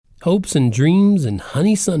hopes and dreams and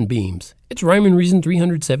honey sunbeams. It's Rhyme and Reason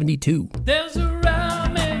 372. There's a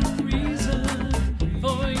rhyme and reason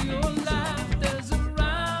for your life. There's a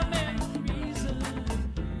rhyme and reason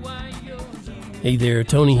why you're here. Hey there,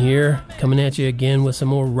 Tony here, coming at you again with some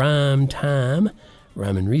more rhyme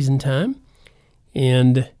and reason time.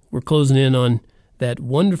 And we're closing in on that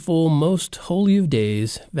wonderful, most holy of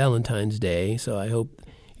days, Valentine's Day. So I hope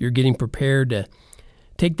you're getting prepared to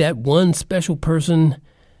take that one special person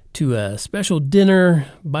to a special dinner,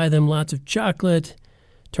 buy them lots of chocolate,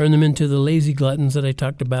 turn them into the lazy gluttons that I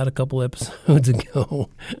talked about a couple episodes ago.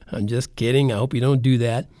 I'm just kidding. I hope you don't do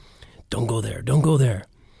that. Don't go there.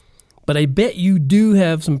 But I bet you do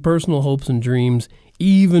have some personal hopes and dreams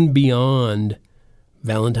even beyond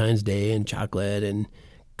Valentine's Day and chocolate and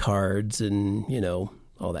cards and,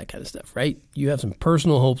 all that kind of stuff, right? You have some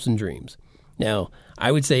personal hopes and dreams. Now,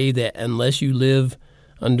 I would say that unless you live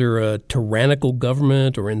under a tyrannical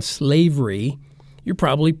government or in slavery, you're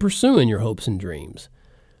probably pursuing your hopes and dreams.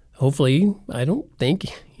 Hopefully, I don't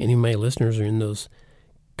think any of my listeners are in those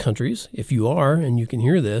countries. If you are and you can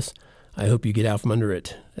hear this, I hope you get out from under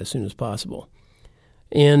it as soon as possible.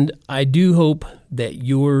 And I do hope that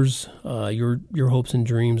your hopes and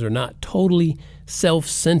dreams are not totally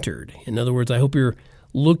self-centered. In other words, I hope you're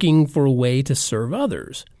looking for a way to serve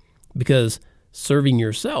others, because serving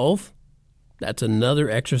yourself, that's another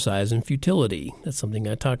exercise in futility. That's something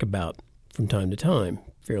I talk about from time to time,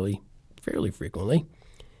 fairly frequently,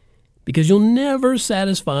 because you'll never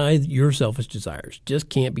satisfy your selfish desires. Just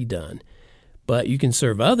can't be done. But you can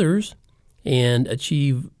serve others and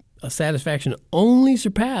achieve a satisfaction only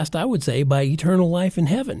surpassed, I would say, by eternal life in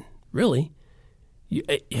heaven. Really.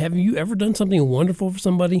 Have you ever done something wonderful for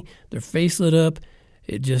somebody? Their face lit up,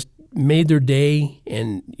 it just made their day,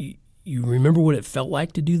 and you remember what it felt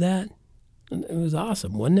like to do that? It was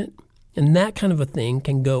awesome, wasn't it? And that kind of a thing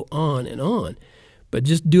can go on and on. But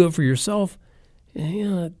just do it for yourself,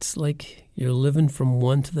 it's like you're living from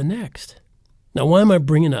one to the next. Now, why am I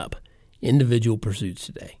bringing up individual pursuits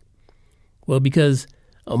today? Well, because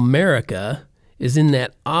America is in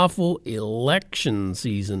that awful election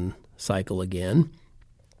season cycle again.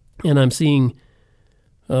 And I'm seeing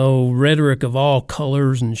rhetoric of all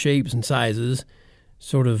colors and shapes and sizes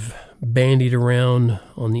sort of bandied around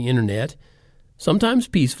on the internet. Sometimes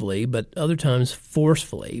peacefully, but other times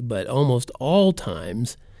forcefully, but almost all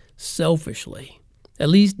times selfishly. At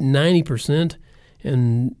least 90%,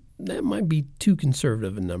 and that might be too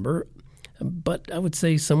conservative a number, but I would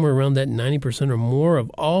say somewhere around that 90% or more of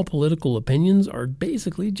all political opinions are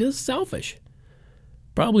basically just selfish.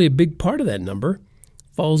 Probably a big part of that number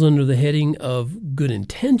falls under the heading of good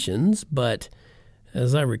intentions, but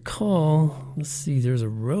as I recall, let's see, there's a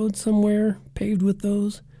road somewhere paved with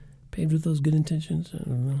those good intentions. I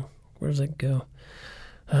don't know. Where does that go?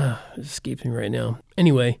 It escapes me right now.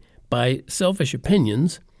 Anyway, by selfish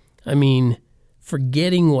opinions, I mean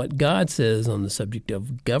forgetting what God says on the subject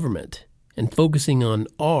of government and focusing on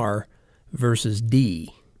R versus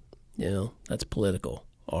D. That's political.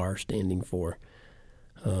 R standing for,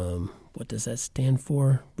 what does that stand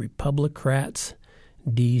for? Republicrats.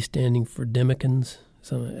 D standing for Democrats.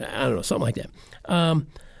 I don't know, something like that.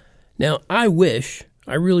 Now,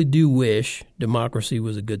 I really do wish democracy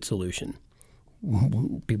was a good solution.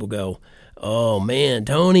 People go, oh man,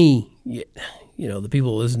 Tony, the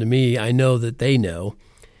people who listen to me, I know that they know.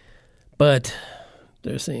 But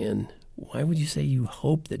they're saying, why would you say you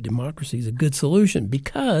hope that democracy is a good solution?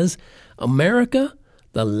 Because America,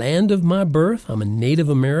 the land of my birth, I'm a Native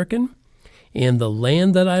American, and the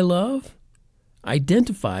land that I love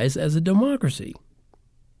identifies as a democracy.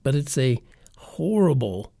 But it's a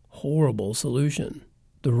horrible, horrible solution.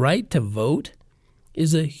 The right to vote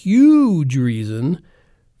is a huge reason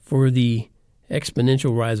for the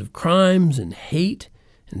exponential rise of crimes and hate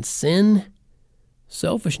and sin.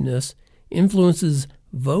 Selfishness influences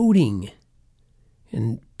voting,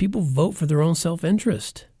 and people vote for their own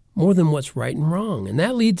self-interest more than what's right and wrong. And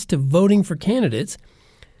that leads to voting for candidates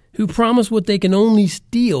who promise what they can only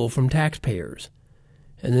steal from taxpayers.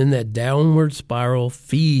 And then that downward spiral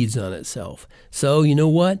feeds on itself. So, you know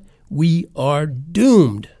what? We are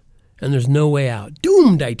doomed. And there's no way out.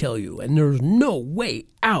 Doomed, I tell you. And there's no way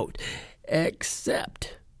out.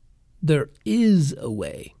 Except there is a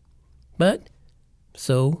way. But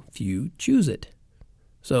so few choose it.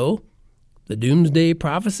 So the doomsday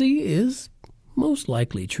prophecy is most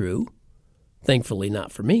likely true. Thankfully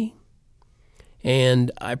not for me.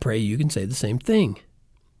 And I pray you can say the same thing.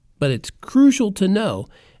 But it's crucial to know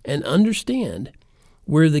and understand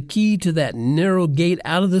where the key to that narrow gate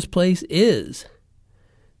out of this place is.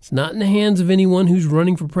 It's not in the hands of anyone who's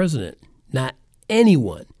running for president. Not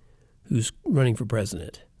anyone. who's running for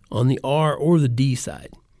president, on the R or the D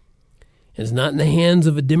side. It's not in the hands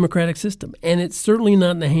of a democratic system, and it's certainly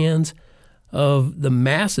not in the hands of the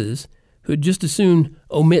masses who'd just as soon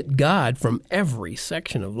omit God from every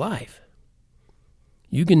section of life.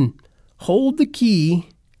 You can hold the key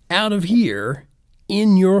out of here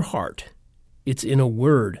in your heart. It's in a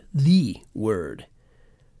word, the word.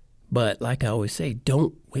 But like I always say,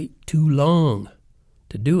 don't wait too long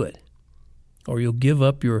to do it, or you'll give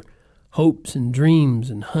up your hopes and dreams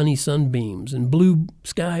and honey sunbeams and blue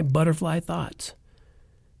sky butterfly thoughts.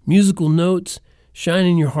 Musical notes shine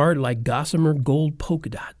in your heart like gossamer gold polka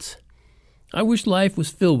dots. I wish life was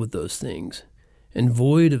filled with those things and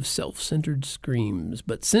void of self-centered screams.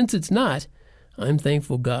 But since it's not, I'm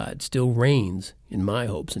thankful God still reigns in my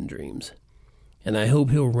hopes and dreams. And I hope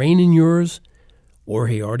he'll reign in yours, or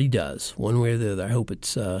he already does, one way or the other. I hope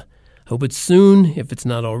it's soon, if it's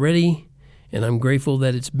not already. And I'm grateful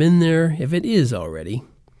that it's been there, if it is already.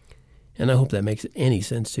 And I hope that makes any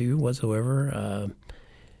sense to you whatsoever.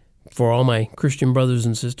 For all my Christian brothers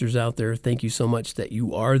and sisters out there, thank you so much that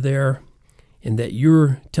you are there and that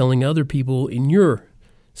you're telling other people in your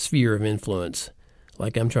sphere of influence,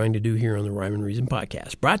 like I'm trying to do here on the Rhyme and Reason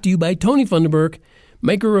podcast. Brought to you by Tony Funderburk,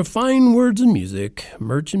 maker of fine words and music,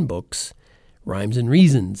 merch and books, Rhymes and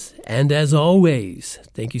Reasons. And as always,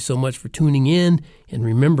 thank you so much for tuning in. And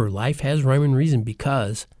remember, life has rhyme and reason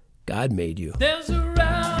because God made you. There's a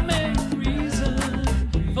rhyme and